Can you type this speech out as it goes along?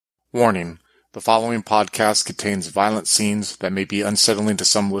Warning: the following podcast contains violent scenes that may be unsettling to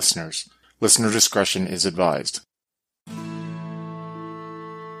some listeners. Listener discretion is advised.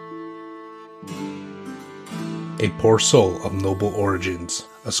 A poor soul of noble origins,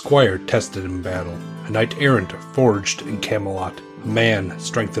 a squire tested in battle, a knight-errant forged in Camelot, a man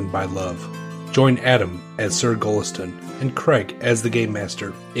strengthened by love. Join Adam as Sir Goliston and Craig as the Game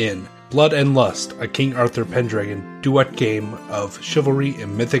Master in Blood and Lust, a King Arthur Pendragon duet game of chivalry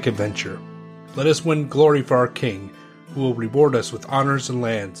and mythic adventure. Let us win glory for our king, who will reward us with honors and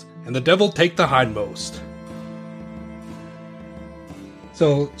lands, and the devil take the hindmost.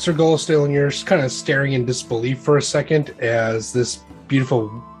 So, Sir Goliston, you're kind of staring in disbelief for a second as this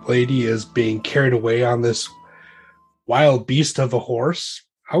beautiful lady is being carried away on this wild beast of a horse.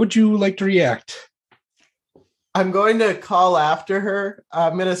 How would you like to react? I'm going to call after her.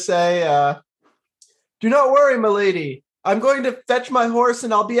 I'm going to say, do not worry, my lady. I'm going to fetch my horse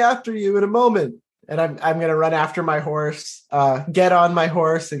and I'll be after you in a moment. And I'm going to run after my horse, get on my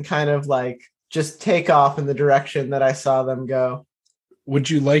horse and kind of like just take off in the direction that I saw them go. Would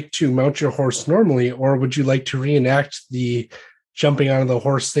you like to mount your horse normally, or would you like to reenact the jumping onto the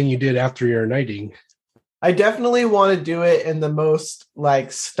horse thing you did after your knighting? I definitely want to do it in the most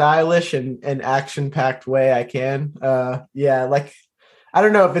like stylish and action-packed way I can. Like I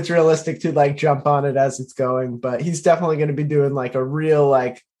don't know if it's realistic to like jump on it as it's going, but he's definitely going to be doing like a real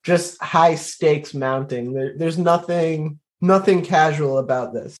like just high stakes mounting. There's nothing casual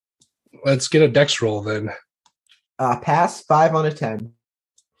about this. Let's get a dex roll then. Pass 5 on a 10.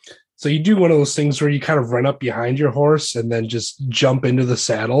 So you do one of those things where you kind of run up behind your horse and then just jump into the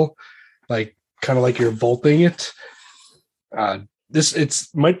saddle, like kind of like you're vaulting it.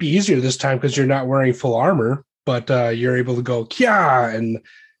 It's might be easier this time because you're not wearing full armor, but you're able to go kia, and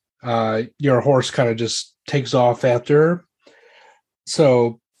your horse kind of just takes off after.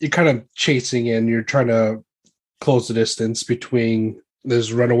 So you're kind of chasing and you're trying to close the distance between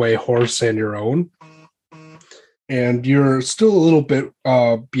this runaway horse and your own. And you're still a little bit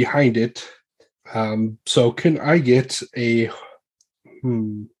behind it. So can I get a...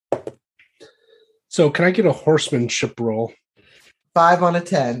 So can I get a horsemanship roll? 5 on a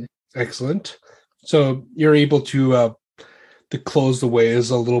 10. Excellent. So you're able to close the ways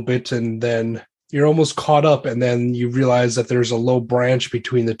a little bit, and then you're almost caught up, and then you realize that there's a low branch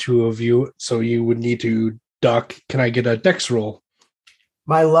between the two of you, so you would need to duck. Can I get a dex roll?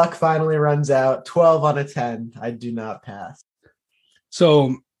 My luck finally runs out. 12 on a 10. I do not pass.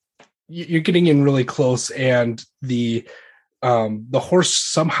 So you're getting in really close, and the horse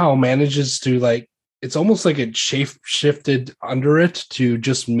somehow manages to like, it's almost like it shifted under it to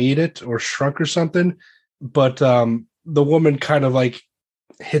just meet it or shrunk or something. But the woman kind of like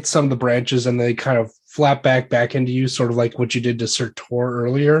hits some of the branches and they kind of flap back into you, sort of like what you did to Sir Tor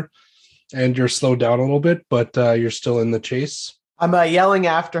earlier. And you're slowed down a little bit, but you're still in the chase. I'm yelling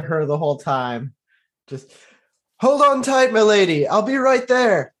after her the whole time. Just hold on tight, my lady. I'll be right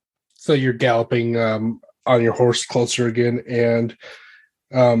there. So you're galloping on your horse closer again. And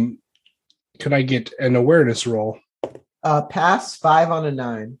can I get an awareness roll? Pass 5 on a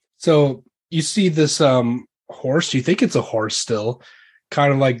 9. So you see this horse, you think it's a horse still,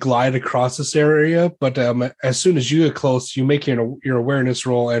 kind of like glide across this area. But as soon as you get close, you make your awareness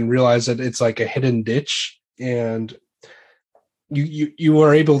roll and realize that it's like a hidden ditch. And you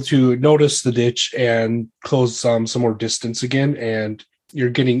are able to notice the ditch and close some more distance again. And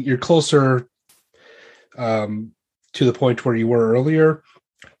you're closer to the point where you were earlier.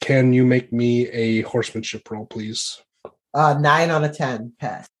 Can you make me a horsemanship roll, please? 9 on a 10.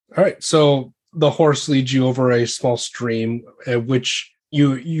 Pass. All right. So the horse leads you over a small stream at which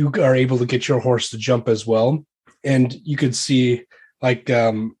you are able to get your horse to jump as well. And you could see like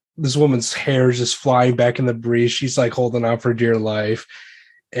this woman's hair is just flying back in the breeze. She's like holding on for dear life.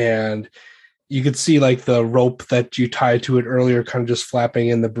 And you could see like the rope that you tied to it earlier kind of just flapping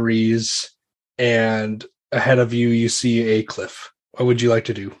in the breeze. And ahead of you, you see a cliff. What would you like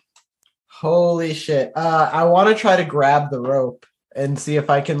to do? Holy shit. I want to try to grab the rope and see if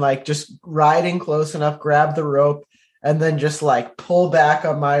I can like just ride in close enough, grab the rope, and then just like pull back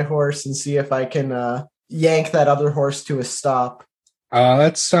on my horse and see if I can yank that other horse to a stop.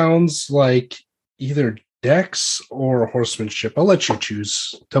 That sounds like either dex or horsemanship. I'll let you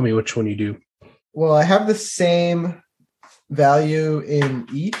choose. Tell me which one you do. Well, I have the same value in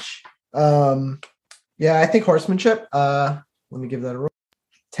each. I think horsemanship. Let me give that a roll.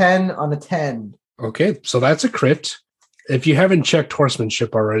 10 on a 10. Okay, so that's a crit. If you haven't checked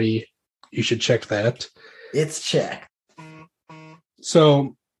horsemanship already, you should check that. It's checked.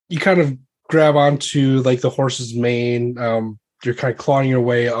 So you kind of grab onto like the horse's mane, you're kind of clawing your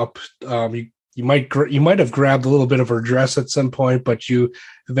way up. You might have grabbed a little bit of her dress at some point, but you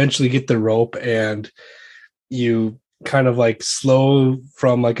eventually get the rope and you kind of like slow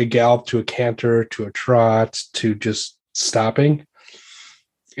from like a gallop to a canter to a trot to just stopping.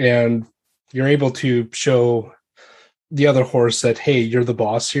 And you're able to show the other horse that, hey, you're the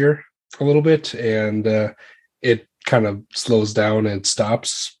boss here a little bit. And it kind of slows down and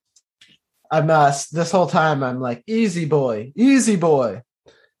stops. I'm this whole time I'm like, easy boy, easy boy.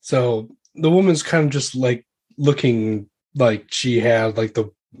 So the woman's kind of just like looking like she had like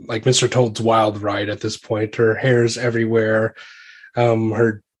Mr. Toad's wild ride at this point. Her hair's everywhere.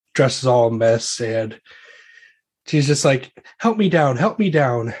 Her dress is all a mess, and she's just like, help me down.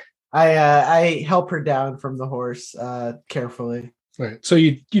 I help her down from the horse carefully. Right. So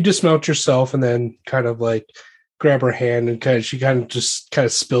you dismount yourself and then kind of like grab her hand, and she just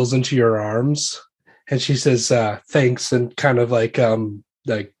spills into your arms, and she says thanks, and kind of like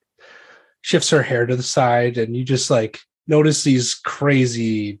shifts her hair to the side, and you just like notice these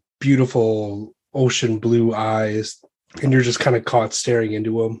crazy beautiful ocean blue eyes, and you're just kind of caught staring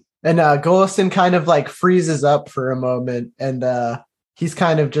into them. And Goliston kind of like freezes up for a moment, and he's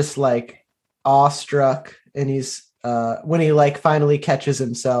kind of just like awestruck, and he's when he like finally catches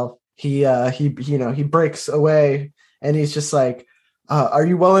himself, he breaks away, and he's just like, are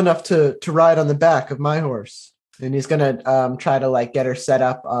you well enough to ride on the back of my horse? And he's gonna try to like get her set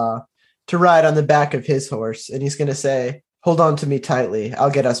up to ride on the back of his horse, and he's gonna say, hold on to me tightly, I'll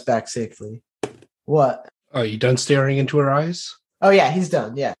get us back safely. What? Are you done staring into her eyes? Oh yeah, he's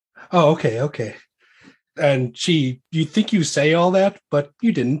done. Yeah. Oh, okay. And you think you say all that, but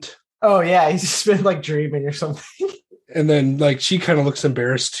you didn't. Oh yeah, he's just been like dreaming or something. And then like she kind of looks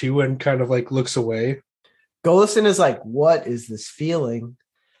embarrassed too, and kind of like looks away. Goliston is like, what is this feeling?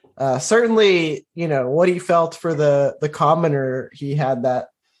 Certainly, what he felt for the commoner he had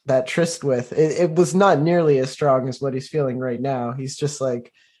that tryst with, it was not nearly as strong as what he's feeling right now. He's just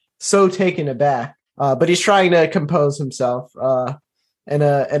like so taken aback, but he's trying to compose himself in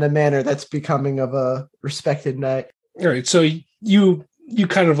a manner that's becoming of a respected knight. All right, so you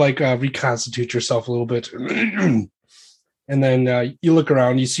kind of like reconstitute yourself a little bit. And then you look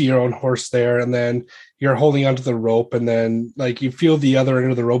around, you see your own horse there, and then you're holding onto the rope, and then like you feel the other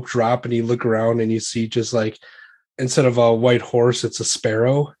end of the rope drop, and you look around and you see just like, instead of a white horse, it's a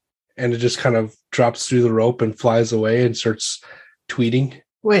sparrow, and it just kind of drops through the rope and flies away and starts tweeting.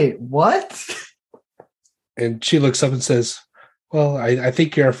 Wait, what? And she looks up and says, well, I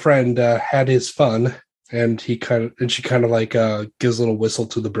think your friend had his fun. And she kind of like gives a little whistle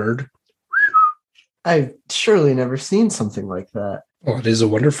to the bird. I've surely never seen something like that. Well, it is a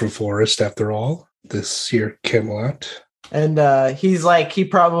wonderful forest after all, this here Camelot. And he's like, he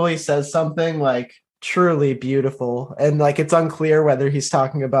probably says something like truly beautiful, and like it's unclear whether he's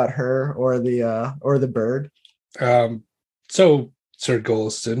talking about her or the bird. So Sir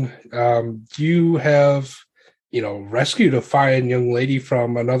Goliston, you have rescued a fine young lady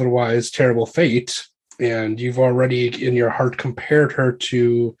from an otherwise terrible fate, and you've already in your heart compared her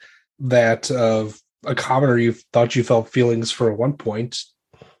to that of a commoner you thought you felt feelings for at one point.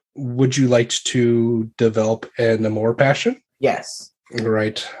 Would you like to develop an amour passion? Yes. All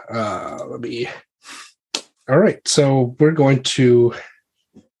right. All right. So we're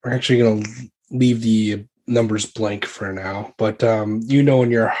actually going to leave the numbers blank for now, but in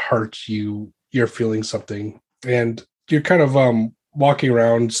your heart you're feeling something, and you're kind of walking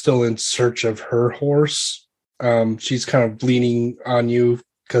around still in search of her horse. She's kind of leaning on you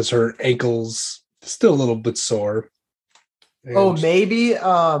because her ankle's still a little bit sore. And maybe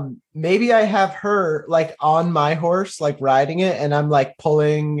I have her like on my horse, like riding it, and I'm like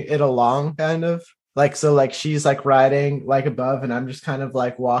pulling it along kind of like, so like she's like riding like above, and I'm just kind of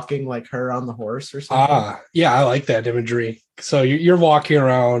like walking like her on the horse or something. Yeah, I like that imagery. So you're walking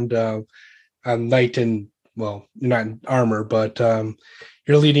around a knight in, well, you're not in armor, but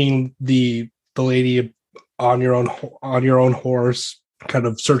you're leading the lady on your own horse, kind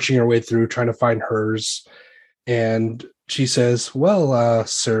of searching her way through, trying to find hers. And she says, well,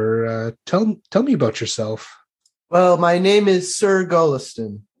 sir, tell me about yourself. Well, my name is Sir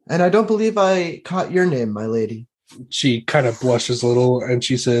Goliston, and I don't believe I caught your name, my lady. She kind of blushes a little, and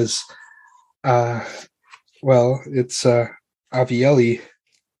she says, well, it's Avieli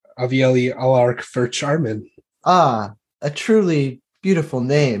Alark Fercharmin. Ah, a truly beautiful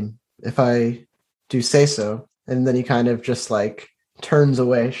name, if I do say so. And then he kind of just like turns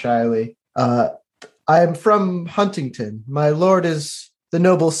away shyly. I am from Huntington. My lord is the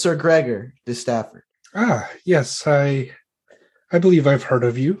noble Sir Gregor de Stafford. Ah, yes, I believe I've heard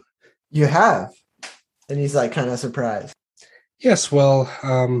of you. You have? And he's like kind of surprised. Yes, well,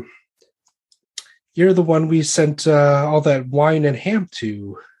 you're the one we sent all that wine and ham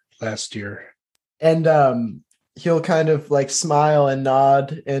to last year. And he'll kind of like smile and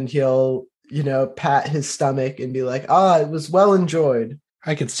nod, and he'll, pat his stomach and be like, it was well enjoyed.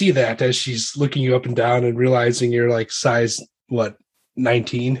 I can see that as she's looking you up and down and realizing you're like size,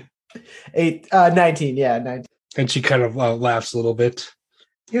 19? 19, yeah, 19. And she kind of laughs a little bit.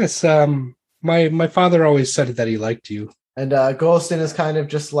 Yes, my father always said that he liked you. And Golston is kind of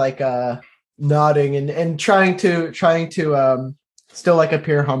just like nodding and trying to still like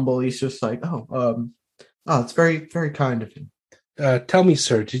appear humble. He's just like, it's very, very kind of him. Tell me,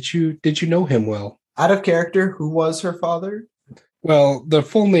 sir, did you know him well? Out of character, who was her father? Well, the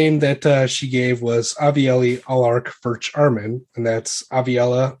full name that she gave was Avieli Alark Furch Armin, and that's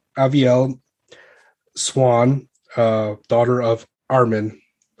Aviel Swan, daughter of Amran.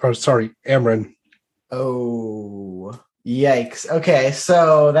 Oh, yikes. Okay,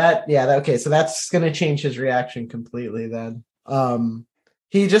 so that's gonna change his reaction completely then.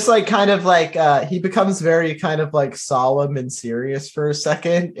 He just like kind of like he becomes very kind of like solemn and serious for a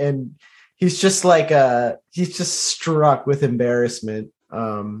second, and he's just like he's just struck with embarrassment.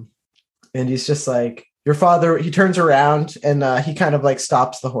 And he's just like, your father, he turns around and he kind of like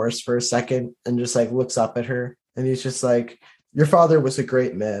stops the horse for a second and just like looks up at her, and he's just like, your father was a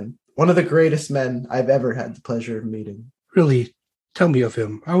great man. One of the greatest men I've ever had the pleasure of meeting. Really, tell me of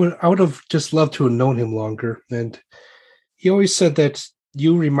him. I would have just loved to have known him longer. And he always said that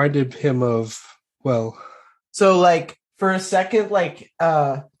you reminded him of, well. So like for a second, like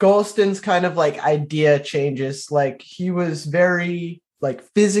Golston's kind of like idea changes. Like he was very like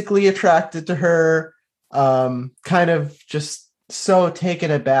physically attracted to her, kind of just so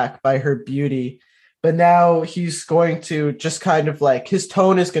taken aback by her beauty. But now he's going to just kind of like, his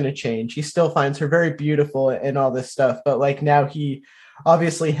tone is going to change. He still finds her very beautiful and all this stuff. But like now he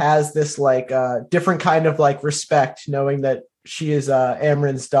obviously has this like different kind of like respect, knowing that she is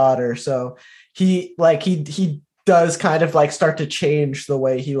Amran's daughter. So he does kind of like start to change the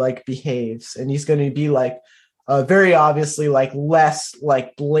way he like behaves. And he's going to be like very obviously like less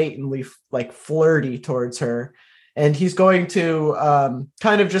like blatantly like flirty towards her. And he's going to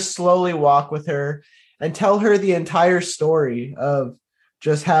kind of just slowly walk with her and tell her the entire story of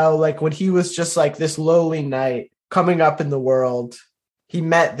just how, like, when he was just like this lowly knight coming up in the world, he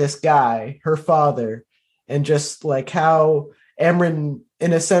met this guy, her father, and just like how Amran,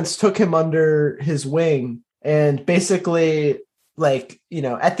 in a sense, took him under his wing. And basically, like,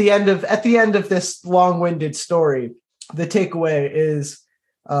 at the end of this long-winded story, the takeaway is,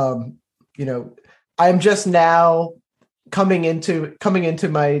 I'm just now coming into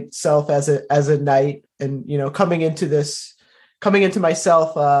myself as a knight, and coming into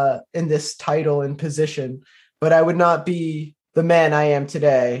myself in this title and position. But I would not be the man I am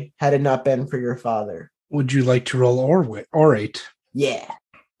today had it not been for your father. Would you like to roll orate? Yeah,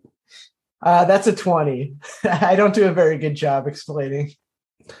 that's a 20. I don't do a very good job explaining.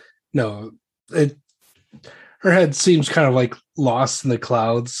 No, her head seems kind of like lost in the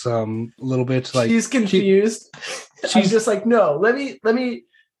clouds, a little bit. Like she's confused. She's just like, no, let me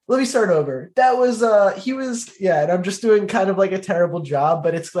start over. That was and I'm just doing kind of like a terrible job,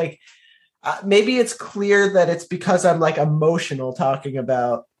 but it's like maybe it's clear that it's because I'm like emotional talking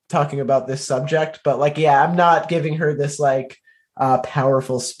about this subject, but like, yeah, I'm not giving her this like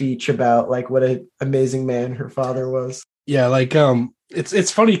powerful speech about like what an amazing man her father was. Yeah, like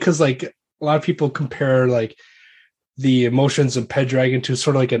it's funny because like a lot of people compare like the emotions of Pendragon to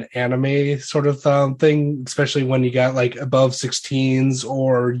sort of like an anime sort of thing, especially when you got like above 16s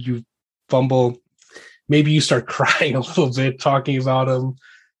or you fumble. Maybe you start crying a little bit talking about him.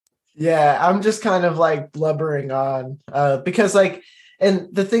 Yeah, I'm just kind of like blubbering on because like, and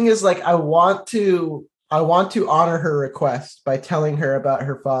the thing is like, I want to honor her request by telling her about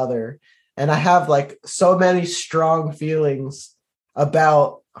her father. And I have like so many strong feelings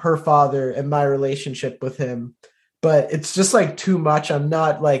about her father and my relationship with him, but it's just like too much. I'm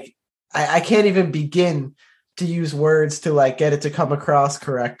not like, I can't even begin to use words to like get it to come across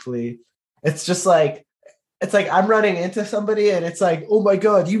correctly. It's just like, it's like I'm running into somebody and it's like, oh my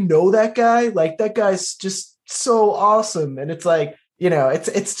God, you know that guy? Like that guy's just so awesome. And it's like,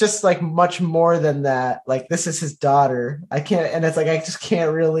 it's just like much more than that. Like this is his daughter. I can't, and it's like, I just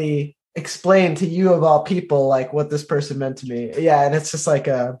can't really explain to you of all people, like what this person meant to me. Yeah. And it's just like,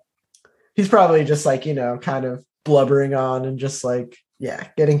 he's probably just like, kind of blubbering on and just like, yeah,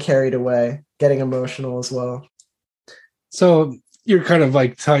 getting carried away, getting emotional as well. So you're kind of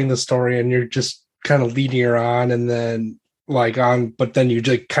like telling the story and you're just kind of leading her on and then like on, but then you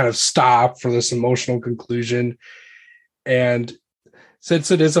just kind of stop for this emotional conclusion. And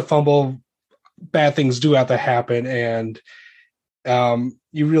since it is a fumble, bad things do have to happen. And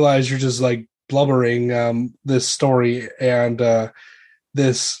you realize you're just like blubbering this story. And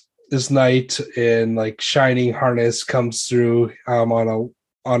this knight in like shining harness comes through on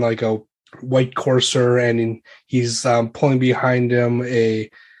like a white courser, and he's pulling behind him a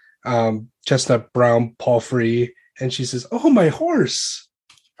chestnut brown palfrey. And she says, "Oh, my horse."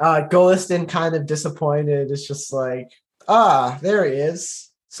 Goliston, kind of disappointed, is just like, there he is.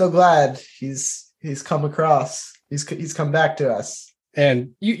 So glad he's come across. He's come back to us.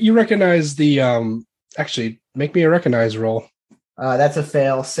 And you recognize the actually make me a recognize roll. That's a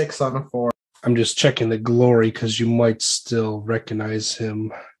fail. 6 on a 4. I'm just checking the glory because you might still recognize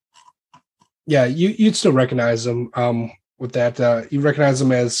him. Yeah, you'd still recognize him. With that, you recognize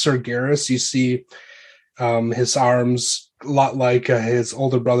him as Sir Garrus. You see his arms, a lot like his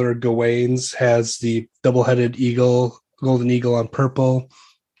older brother Gawain's, has the double-headed eagle, golden eagle on purple,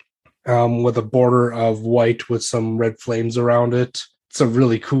 with a border of white with some red flames around it. It's a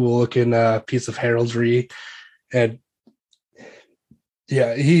really cool looking piece of heraldry. And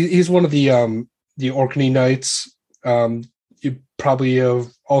yeah, he's one of the Orkney Knights. You probably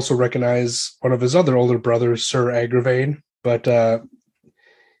also recognize one of his other older brothers, Sir Agravain, but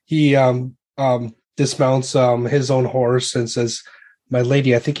he dismounts his own horse and says, "My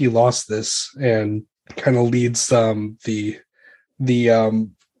lady, I think you lost this," and kind of leads the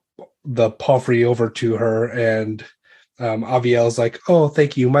palfrey over to her. And Aviel's like, "Oh,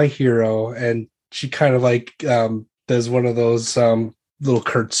 thank you, my hero," and she kind of like does one of those little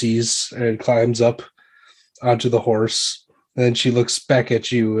curtsies and climbs up onto the horse. And then she looks back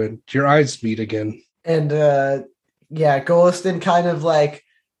at you and your eyes meet again. And Goliston kind of like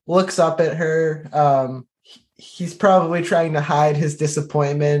looks up at her. He's probably trying to hide his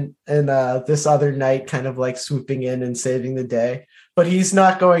disappointment and this other knight kind of like swooping in and saving the day. But he's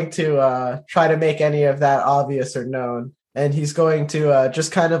not going to try to make any of that obvious or known. And he's going to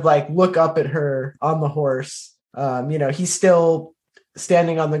just kind of like look up at her on the horse. He's still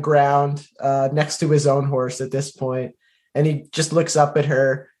standing on the ground next to his own horse at this point, and he just looks up at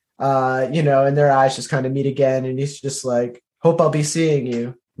her, and their eyes just kind of meet again, and he's just like, "Hope I'll be seeing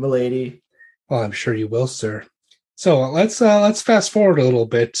you, milady." Well, I'm sure you will, sir. So let's fast forward a little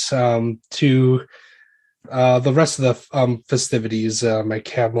bit to the rest of the festivities at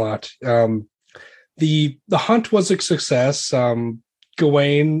Camelot. The hunt was a success.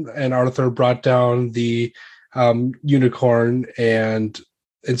 Gawain and Arthur brought down the unicorn and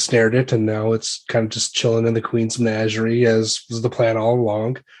ensnared it, and now it's kind of just chilling in the Queen's menagerie, as was the plan all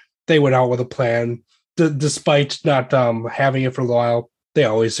along. They went out with a plan. Despite not having it for a while, they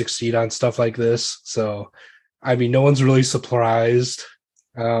always succeed on stuff like this. So, I mean, no one's really surprised.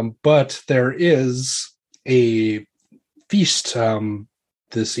 But there is a feast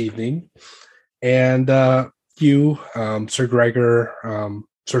this evening, and you, Sir Gregor,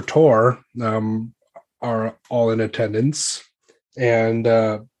 Sir Tor, are all in attendance. And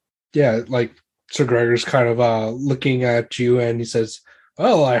like Sir Gregor's kind of looking at you, and he says,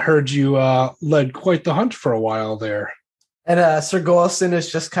 "Well, I heard you led quite the hunt for a while there." And Sir Goliston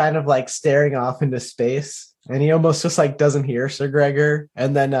is just kind of like staring off into space, and he almost just like doesn't hear Sir Gregor.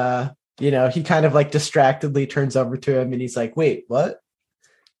 And then he kind of like distractedly turns over to him, and he's like, "Wait, what?"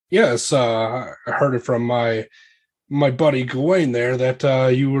 "Yes, I heard it from my buddy Gawain there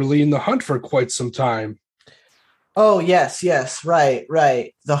that you were leading the hunt for quite some time." "Oh, yes, right.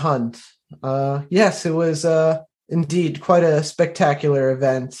 The hunt. Yes, it was indeed quite a spectacular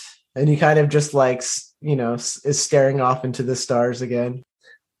event." And he kind of just like, is staring off into the stars again.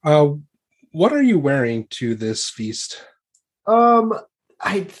 What are you wearing to this feast?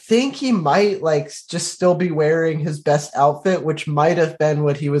 I think he might like just still be wearing his best outfit, which might have been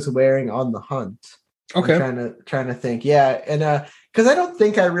what he was wearing on the hunt. Okay. I'm trying to think. Yeah. And because I don't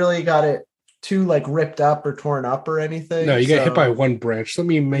think I really got it too like ripped up or torn up or anything. No, you get hit by one branch. Let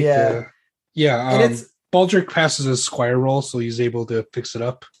me make and it's Baldric passes his squire roll, so he's able to fix it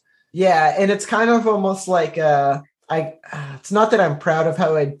up. Yeah, and it's kind of almost like it's not that I'm proud of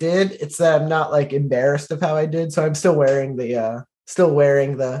how I did, it's that I'm not like embarrassed of how I did. So I'm still wearing the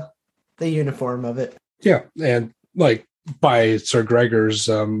uniform of it. Yeah, and like by Sir Gregor's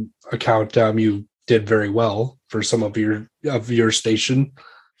account, you did very well for some of your station.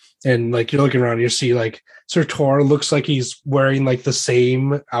 And like you're looking around, you see like Sir Tor looks like he's wearing like the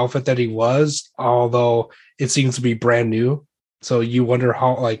same outfit that he was, although it seems to be brand new. So you wonder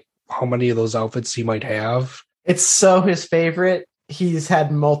how many of those outfits he might have. It's so his favorite. He's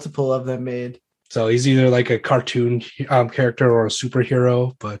had multiple of them made. So he's either like a cartoon character or a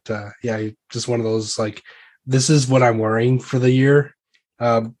superhero, but just one of those like this is what I'm wearing for the year.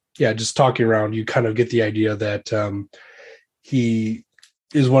 Just talking around, you kind of get the idea that he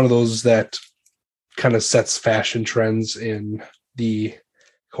is one of those that kind of sets fashion trends in the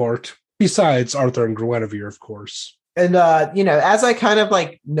court, besides Arthur and Guinevere, of course. And as I kind of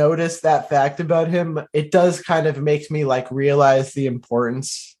like notice that fact about him, it does kind of make me like realize the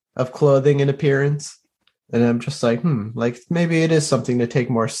importance of clothing and appearance. And I'm just like, like maybe it is something to take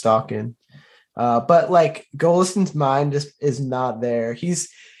more stock in. But like Goliston's mind is not there. He's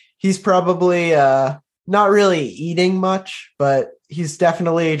probably not really eating much, but he's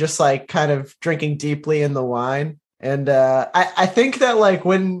definitely just like kind of drinking deeply in the wine. And I think that like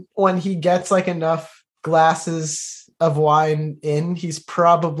when he gets like enough glasses of wine in, he's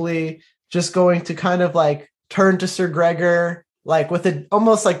probably just going to kind of like turn to Sir Gregor like with an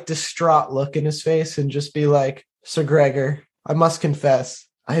almost like distraught look in his face and just be like, Sir Gregor, I must confess,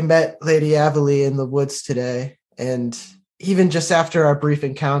 I met Lady Averley in the woods today, and even just after our brief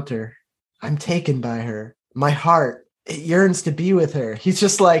encounter, I'm taken by her. My heart, it yearns to be with her. He's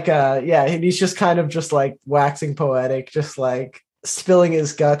just like, he's just kind of just like waxing poetic, just like spilling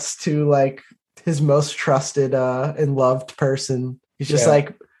his guts to like his most trusted and loved person. He's just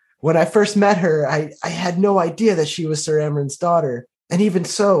like, when I first met her, I had no idea that she was Sir Amron's daughter. And even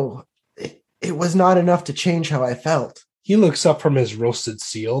so, it was not enough to change how I felt. He looks up from his roasted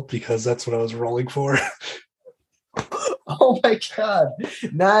seal because that's what I was rolling for. Oh my God.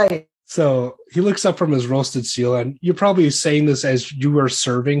 Nice. So he looks up from his roasted seal, and you're probably saying this as you are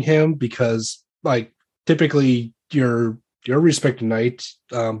serving him because like typically you're a respected knight,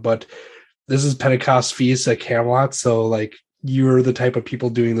 but this is Pentecost feast at Camelot. So like you're the type of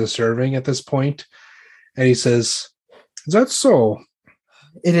people doing the serving at this point. And he says, is that so?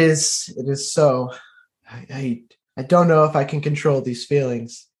 It is so. I don't know if I can control these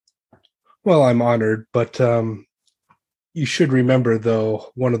feelings. Well, I'm honored, but you should remember,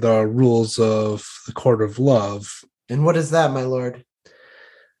 though, one of the rules of the Court of Love. And what is that, my lord?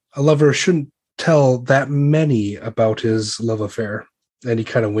 A lover shouldn't tell that many about his love affair. And he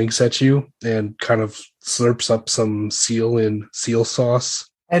kind of winks at you and kind of slurps up some seal in seal sauce.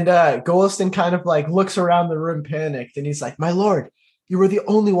 And Goliston kind of like looks around the room panicked, and he's like, my lord, you were the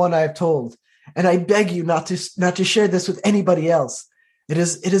only one I have told. And I beg you not to share this with anybody else. It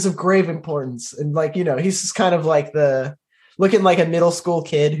is of grave importance. And like, he's just kind of like looking like a middle school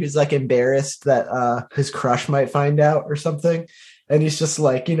kid who's like embarrassed that his crush might find out or something. And he's just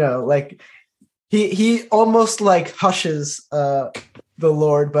like, like he almost like hushes the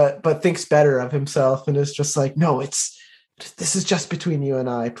Lord, but thinks better of himself and is just like, no, this is just between you and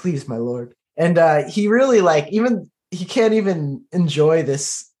I, please, my lord. And he really like, he can't even enjoy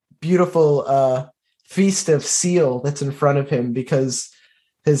this beautiful feast of seal that's in front of him because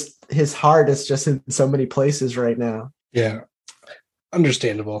his heart is just in so many places right now. Yeah,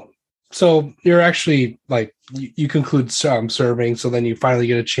 understandable. So you're actually like you conclude serving, so then you finally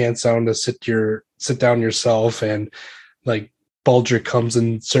get a chance to sit down yourself, and like Baldric comes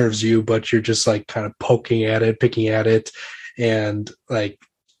and serves you, but you're just like kind of poking at it, picking at it, and like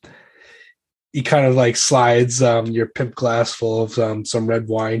he kind of like slides your pimp glass full of some red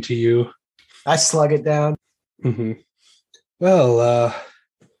wine to you. I slug it down. Mm-hmm. Well,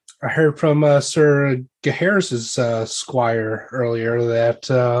 I heard from Sir Gaheris' squire earlier that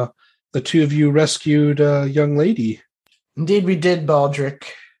the two of you rescued a young lady. Indeed we did, Baldric.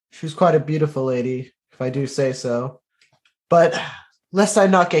 She was quite a beautiful lady, if I do say so. But lest I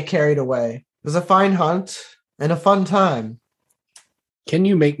not get carried away, it was a fine hunt and a fun time. Can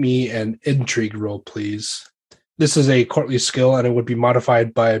you make me an intrigue roll, please? This is a courtly skill, and it would be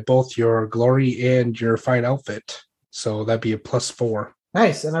modified by both your glory and your fine outfit. So that'd be a +4.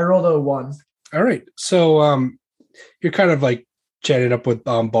 Nice, and I rolled a 1. All right. So you're kind of like chatting up with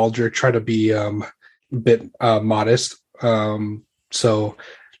Baldric, try to be a bit modest. So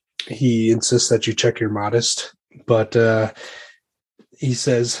he insists that you check your modest, but he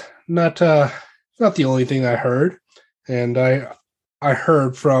says, not the only thing I heard. And I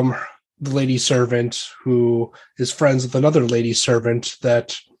heard from the lady servant who is friends with another lady servant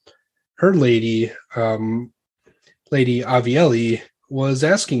that her lady, Lady Avieli, was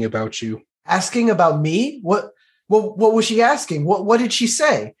asking about you. Asking about me? What was she asking? What did she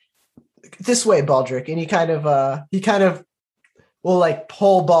say? This way, Baldric. And he kind of will like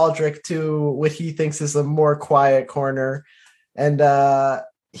pull Baldric to what he thinks is a more quiet corner. And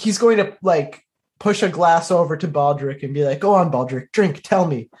he's going to like push a glass over to Baldric and be like, go on, Baldric, drink, tell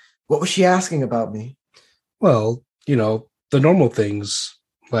me. What was she asking about me? Well, the normal things,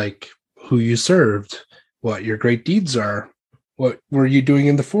 like who you served, what your great deeds are. What were you doing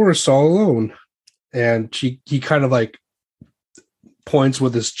in the forest all alone? and he kind of like points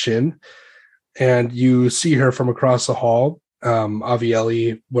with his chin, and you see her from across the hall,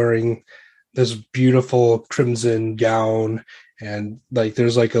 Avieli, wearing this beautiful crimson gown, and like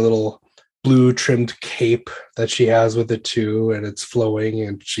there's like a little blue trimmed cape that she has with it too, and it's flowing,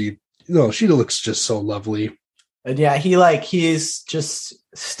 and she looks just so lovely. And yeah, he's just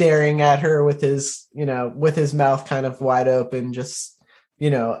staring at her with his mouth kind of wide open, just,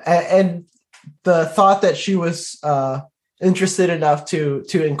 and the thought that she was interested enough to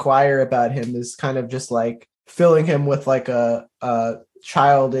inquire about him is kind of just like filling him with like a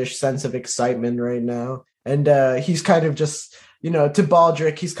childish sense of excitement right now. And he's kind of just, to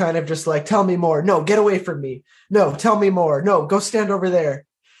Baldric, he's kind of just like, tell me more. No, get away from me. No, tell me more. No, go stand over there.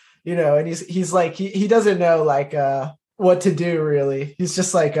 And he's like, he doesn't know like what to do really. He's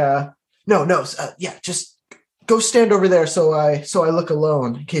just like, just go stand over there so I look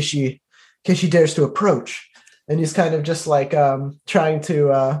alone in case she dares to approach. And he's kind of just like trying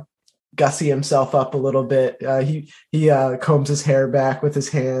to gussy himself up a little bit. He combs his hair back with his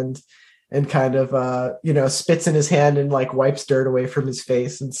hand and kind of spits in his hand and like wipes dirt away from his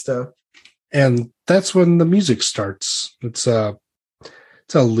face and stuff. And that's when the music starts. It's a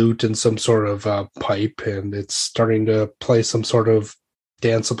lute and some sort of pipe, and it's starting to play some sort of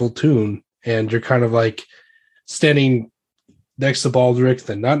danceable tune. And you're kind of like standing next to Baldric,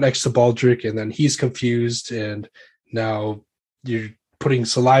 then not next to Baldric, and then he's confused, and now you're putting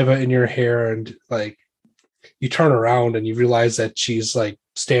saliva in your hair, and like you turn around and you realize that she's like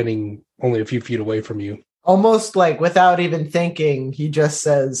standing only a few feet away from you. Almost like without even thinking, he just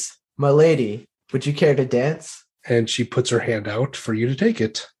says, "My lady, would you care to dance?" And she puts her hand out for you to take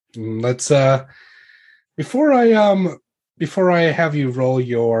it. Let's before I have you roll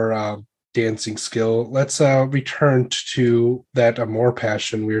your dancing skill, let's return to that Amor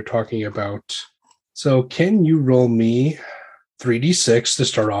passion we were talking about. So can you roll me 3d6 to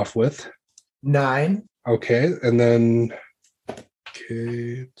start off with? 9. Okay, and then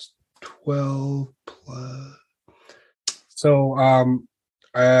it's 12 plus. So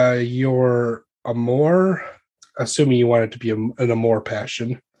your Amor, assuming you want it to be an Amor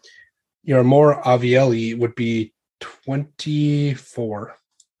passion, your Amor Avieli would be 24.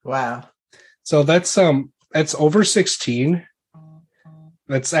 Wow. So that's over 16.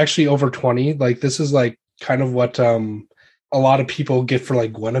 That's actually over 20. Like this is like kind of what a lot of people get for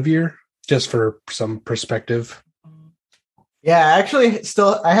like Guinevere, just for some perspective. Yeah, actually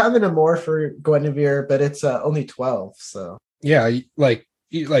I have an Amor for Guinevere, but it's only 12, so. Yeah, like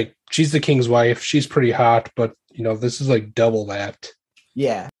she's the king's wife. She's pretty hot, but this is like double that.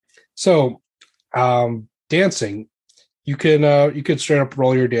 Yeah. So, dancing, you can straight up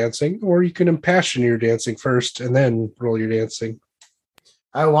roll your dancing, or you can impassion your dancing first and then roll your dancing.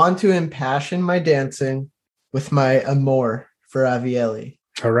 I want to impassion my dancing with my Amor for Avieli.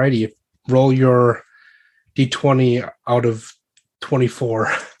 Alrighty, roll your d20 out of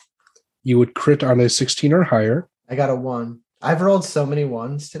 24. You would crit on a 16 or higher. I got a 1. I've rolled so many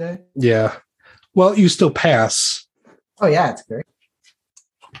 1s today. Yeah. Well, you still pass. Oh, yeah, it's great.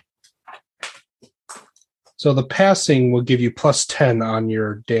 So the passing will give you plus 10 on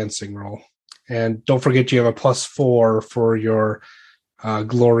your dancing roll. And don't forget you have a plus 4 for your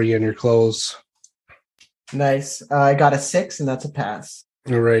glory in your clothes. Nice. I got a 6, and that's a pass.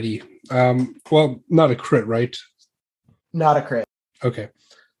 Alrighty. Well, not a crit, right? Not a crit. Okay.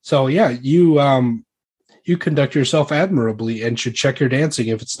 So, yeah, you conduct yourself admirably and should check your dancing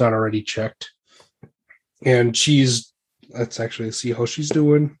if it's not already checked. And let's actually see how she's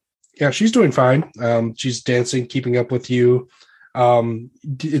doing. Yeah, she's doing fine. She's dancing, keeping up with you.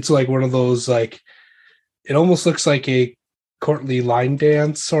 It's like one of those, like, it almost looks like a courtly line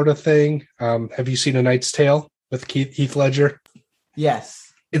dance sort of thing. Have you seen A Knight's Tale with Heath Ledger?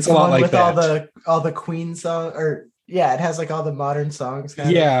 Yes. It's a lot like with that. all the Queen songs, or yeah, it has like all the modern songs.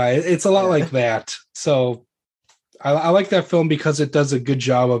 Yeah, it's a lot like that. So I like that film because it does a good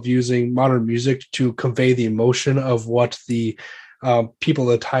job of using modern music to convey the emotion of what the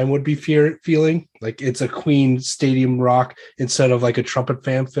people at the time would be feeling. Like it's a Queen stadium rock instead of like a trumpet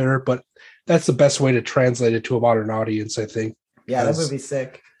fanfare, but that's the best way to translate it to a modern audience, I think. Yeah, that would be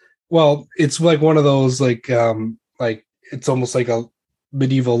sick. Well, it's like one of those like it's almost like a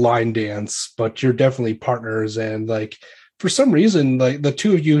medieval line dance, but you're definitely partners, and like for some reason like the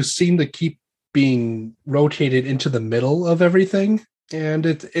two of you seem to keep being rotated into the middle of everything, and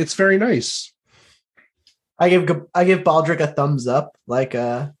it's very nice. I give Baldric a thumbs up, like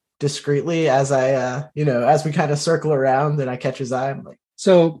discreetly, as I as we kind of circle around and I catch his eye. I'm like,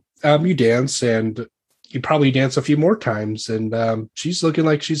 so you dance, and you probably dance a few more times, and she's looking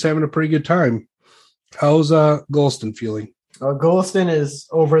like she's having a pretty good time. How's Golston feeling? Golston is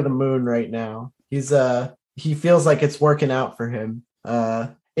over the moon right now. He feels like it's working out for him.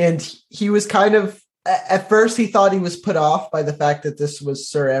 And he was kind of, at first he thought he was put off by the fact that this was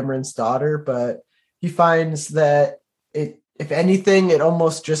Sir Emran's daughter, but he finds that if anything, it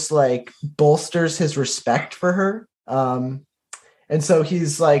almost just like bolsters his respect for her. And so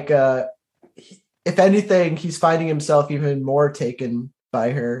he's like, if anything, he's finding himself even more taken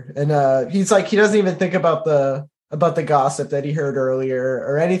by her. And he's like, he doesn't even think about the gossip that he heard earlier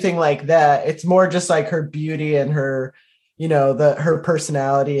or anything like that. It's more just like her beauty and her, her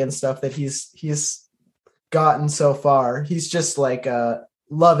personality and stuff that he's gotten so far. He's just like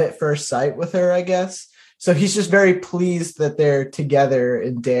love at first sight with her, I guess. So he's just very pleased that they're together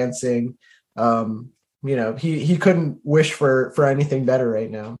and dancing. He couldn't wish for anything better right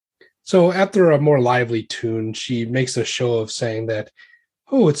now. So after a more lively tune, she makes a show of saying that,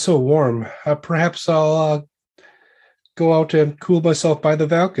 "Oh, it's so warm. Perhaps I'll go out and cool myself by the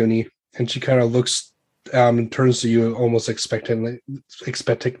balcony." And she kind of looks and turns to you almost expectantly.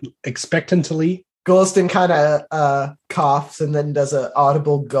 Golston kind of coughs and then does an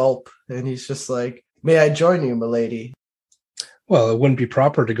audible gulp, and he's just like, "May I join you, milady?" Well, it wouldn't be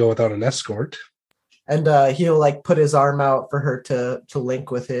proper to go without an escort. And he'll like put his arm out for her to link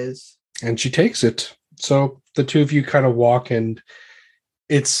with his. And she takes it. So the two of you kind of walk, and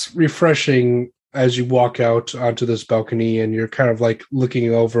it's refreshing as you walk out onto this balcony, and you're kind of like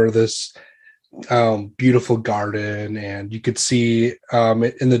looking over this beautiful garden, and you could see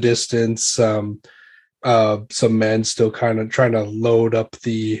in the distance some men still kind of trying to load up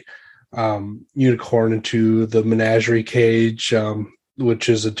the unicorn into the menagerie cage, which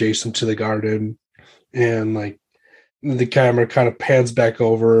is adjacent to the garden. And like the camera kind of pans back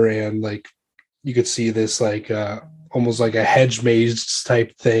over, and like you could see this like almost like a hedge maze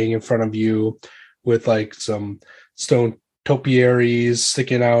type thing in front of you with like some stone topiaries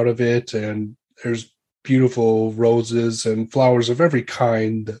sticking out of it, and there's beautiful roses and flowers of every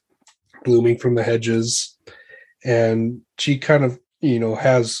kind blooming from the hedges. And she kind of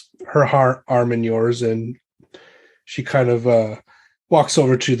has her arm in yours, and she kind of walks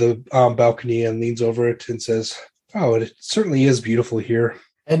over to the balcony and leans over it and says, "Oh, it certainly is beautiful here."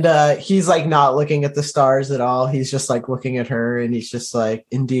 And he's like not looking at the stars at all. He's just like looking at her, and he's just like,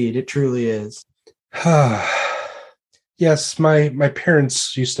 "Indeed, it truly is." Yes, my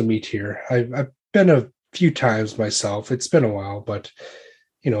parents used to meet here. I've been a few times myself. It's been a while, but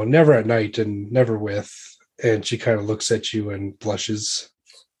never at night and never with. And she kind of looks at you and blushes.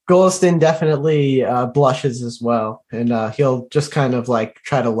 Golston definitely blushes as well, and he'll just kind of like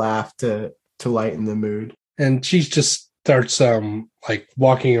try to laugh to lighten the mood. And she just starts like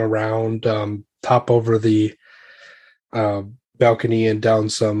walking around top over the balcony and down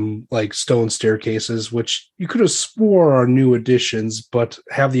some like stone staircases, which you could have swore are new additions, but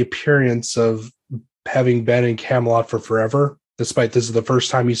have the appearance of having been in Camelot for forever, despite this is the first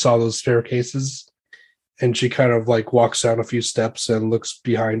time you saw those staircases. And she kind of like walks down a few steps and looks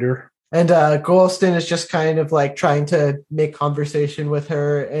behind her. And Golston is just kind of like trying to make conversation with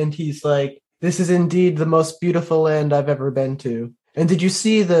her. And he's like, "This is indeed the most beautiful land I've ever been to. And did you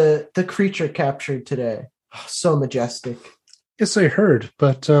see the creature captured today? Oh, so majestic." Yes, I heard.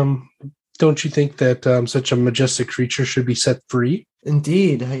 But don't you think that such a majestic creature should be set free?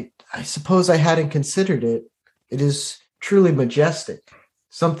 Indeed. I suppose I hadn't considered it. It is truly majestic.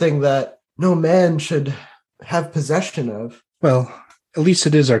 Something that no man should have possession of. Well, at least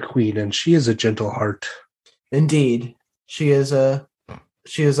it is our queen, and she is a gentle heart. Indeed, she is a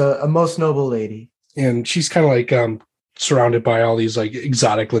most noble lady. And she's kind of like surrounded by all these like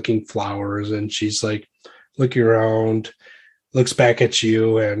exotic looking flowers, and she's like looking around, looks back at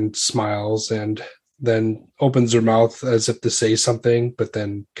you and smiles, and then opens her mouth as if to say something, but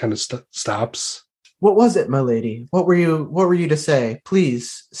then kind of stops. "What was it, my lady? What were you to say?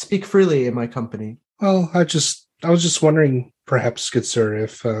 Please speak freely in my company." "Well, I was just wondering, perhaps, good sir,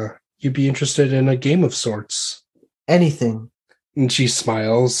 if you'd be interested in a game of sorts." "Anything." And she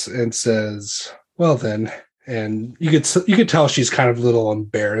smiles and says, "Well then," and you could tell she's kind of a little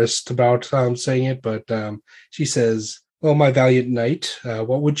embarrassed about saying it, but she says, "Well, my valiant knight,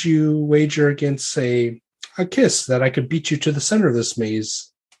 what would you wager against a kiss that I could beat you to the center of this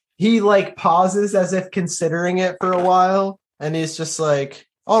maze?" He like pauses as if considering it for a while, and he's just like,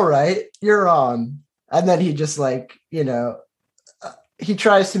 "All right, you're on." And then he just like, he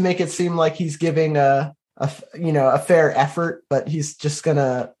tries to make it seem like he's giving a fair effort, but he's just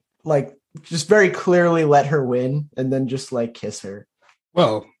gonna like just very clearly let her win and then just like kiss her.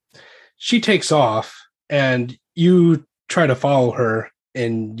 Well, she takes off and you try to follow her,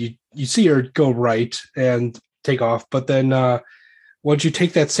 and you see her go right and take off, but then once you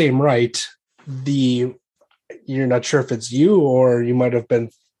take that same right, you're not sure if it's you or you might have been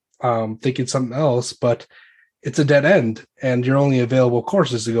thinking something else, but it's a dead end, and your only available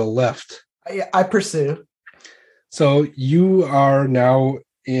course is to go left. I pursue. So you are now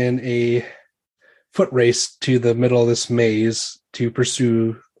in a foot race to the middle of this maze to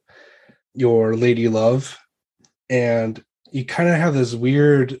pursue your lady love, and you kind of have this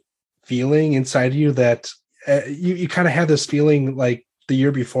weird feeling inside you that you kind of had this feeling like the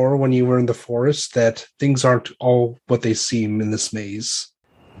year before when you were in the forest that things aren't all what they seem in this maze.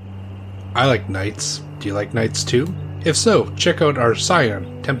 I like knights. Do you like knights too? If so, check out our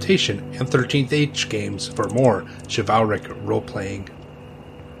Scion, Temptation, and 13th Age games for more chivalric role-playing.